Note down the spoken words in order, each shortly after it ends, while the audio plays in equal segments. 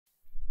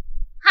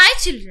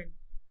children,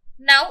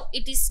 now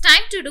it is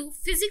time to do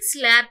physics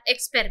lab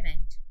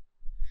experiment.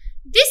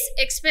 This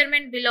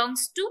experiment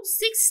belongs to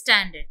 6th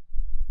standard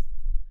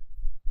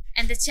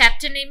and the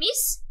chapter name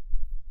is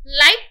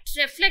Light,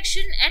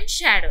 Reflection and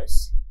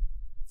Shadows.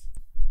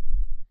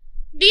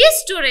 Dear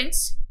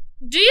students,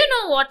 do you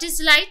know what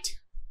is light?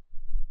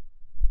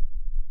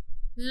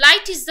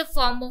 Light is the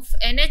form of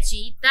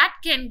energy that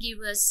can give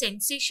a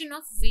sensation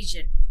of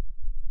vision.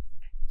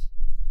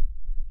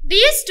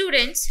 Dear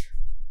students,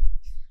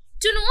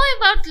 to know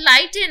about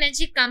light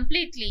energy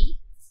completely,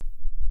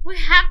 we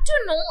have to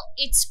know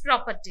its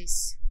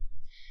properties.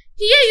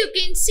 Here you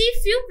can see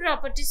few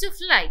properties of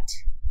light.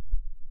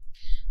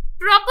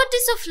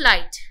 Properties of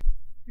light: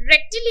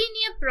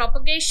 rectilinear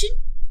propagation,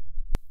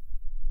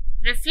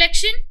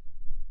 reflection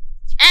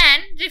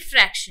and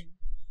refraction.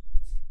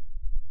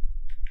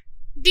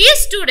 Dear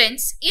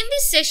students, in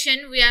this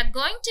session we are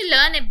going to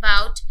learn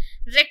about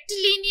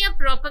rectilinear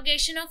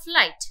propagation of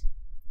light.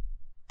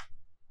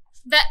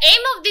 The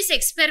aim of this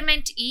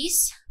experiment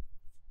is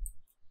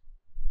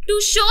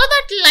to show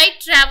that light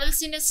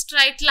travels in a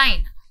straight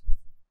line.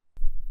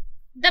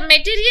 The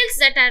materials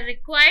that are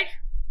required: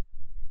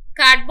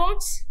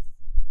 cardboards,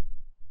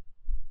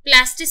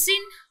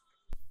 plasticine,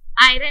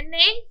 iron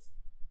nail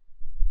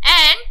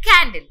and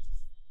candle.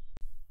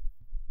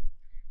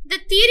 The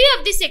theory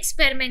of this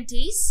experiment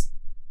is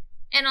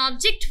an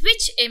object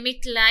which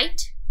emits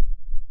light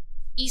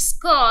is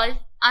called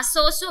a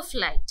source of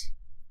light.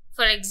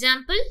 For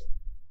example,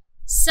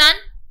 sun,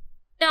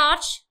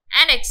 torch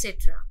and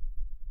etc.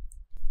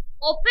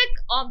 Opaque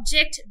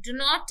objects do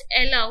not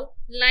allow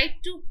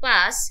light to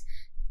pass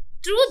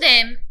through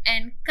them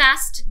and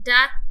cast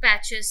dark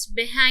patches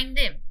behind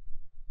them.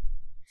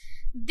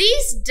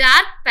 These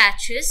dark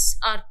patches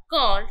are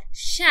called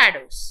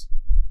shadows.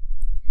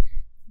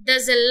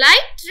 Thus, the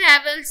light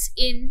travels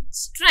in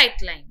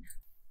straight line.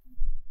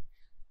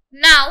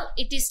 Now,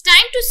 it is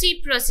time to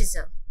see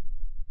procedure.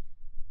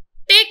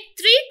 Take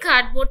 3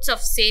 cardboards of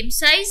same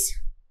size.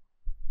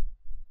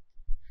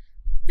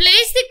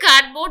 Place the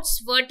cardboards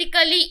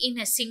vertically in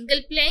a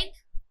single plane.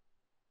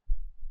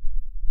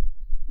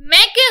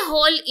 Make a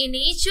hole in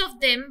each of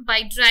them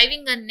by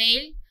driving a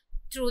nail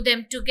through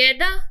them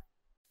together.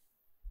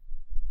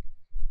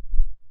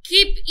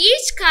 Keep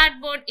each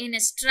cardboard in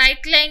a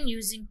straight line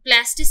using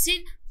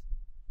plasticine.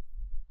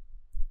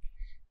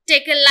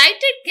 Take a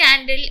lighted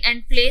candle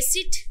and place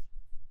it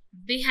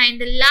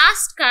behind the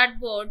last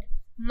cardboard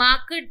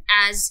marked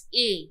as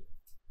A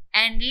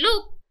and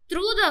look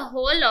through the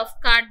hole of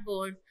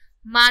cardboard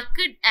marked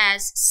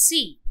as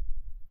C.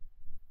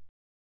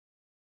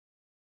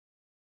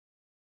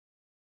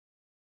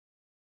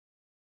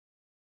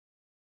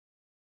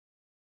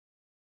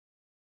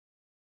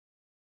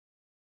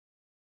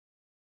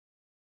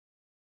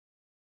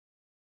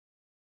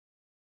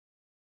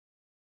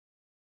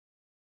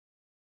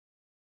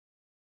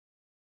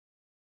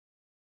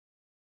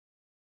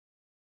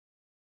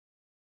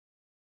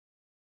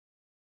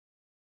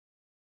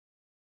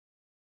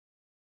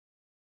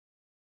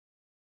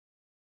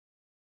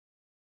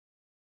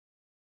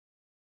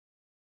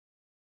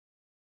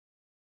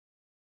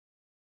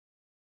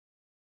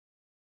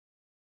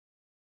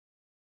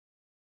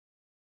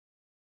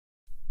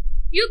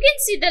 You can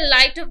see the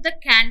light of the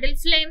candle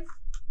flame.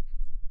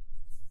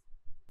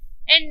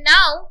 And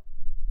now,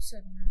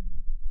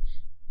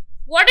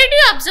 what did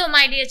you observe,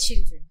 my dear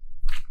children?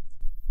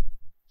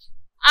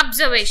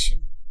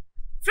 Observation.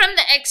 From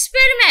the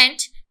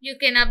experiment, you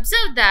can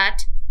observe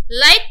that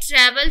light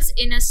travels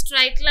in a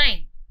straight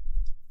line.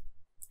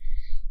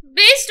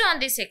 Based on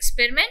this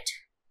experiment,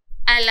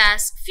 I'll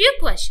ask few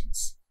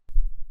questions.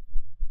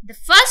 The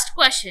first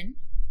question: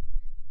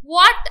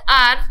 what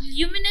are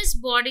luminous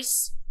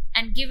bodies?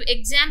 And give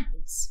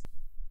examples.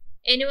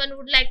 Anyone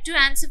would like to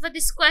answer for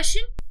this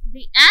question?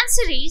 The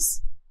answer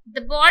is the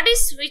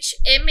bodies which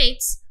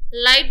emits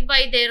light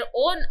by their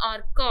own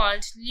are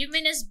called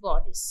luminous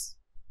bodies.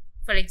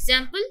 For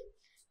example,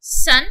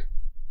 sun,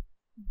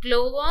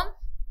 glowworm,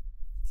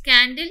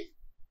 candle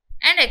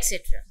and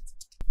etc.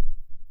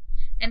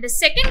 And the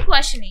second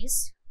question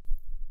is,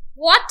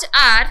 what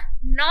are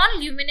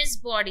non-luminous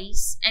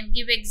bodies and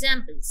give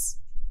examples?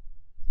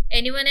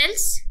 Anyone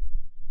else?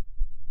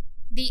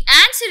 The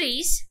answer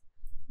is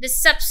the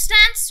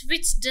substance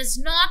which does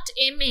not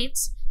emit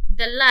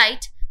the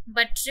light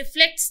but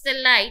reflects the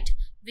light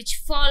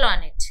which fall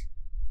on it.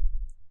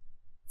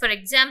 For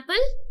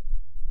example,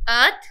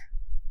 earth,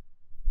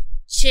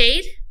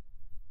 chair,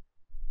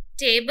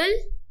 table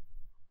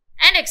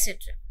and etc.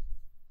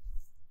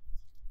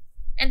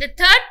 And the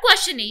third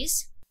question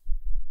is,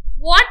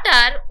 what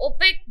are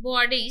opaque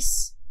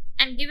bodies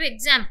and give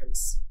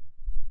examples?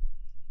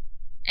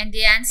 And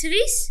the answer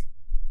is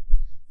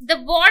the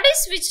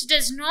bodies which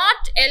does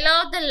not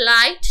allow the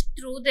light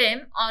through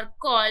them are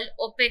called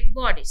opaque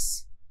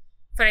bodies.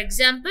 For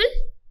example,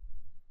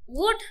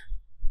 wood,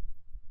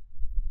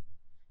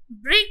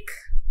 brick,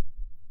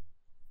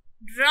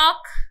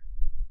 rock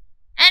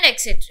and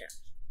etc.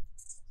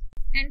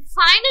 And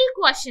final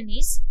question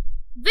is,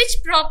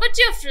 which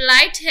property of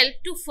light help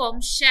to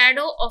form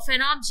shadow of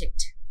an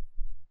object?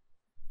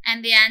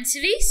 And the answer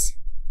is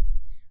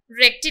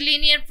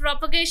rectilinear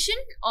propagation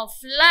of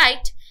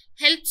light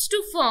helps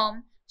to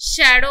form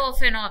shadow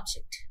of an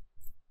object.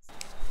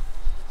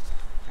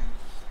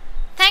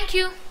 Thank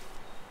you.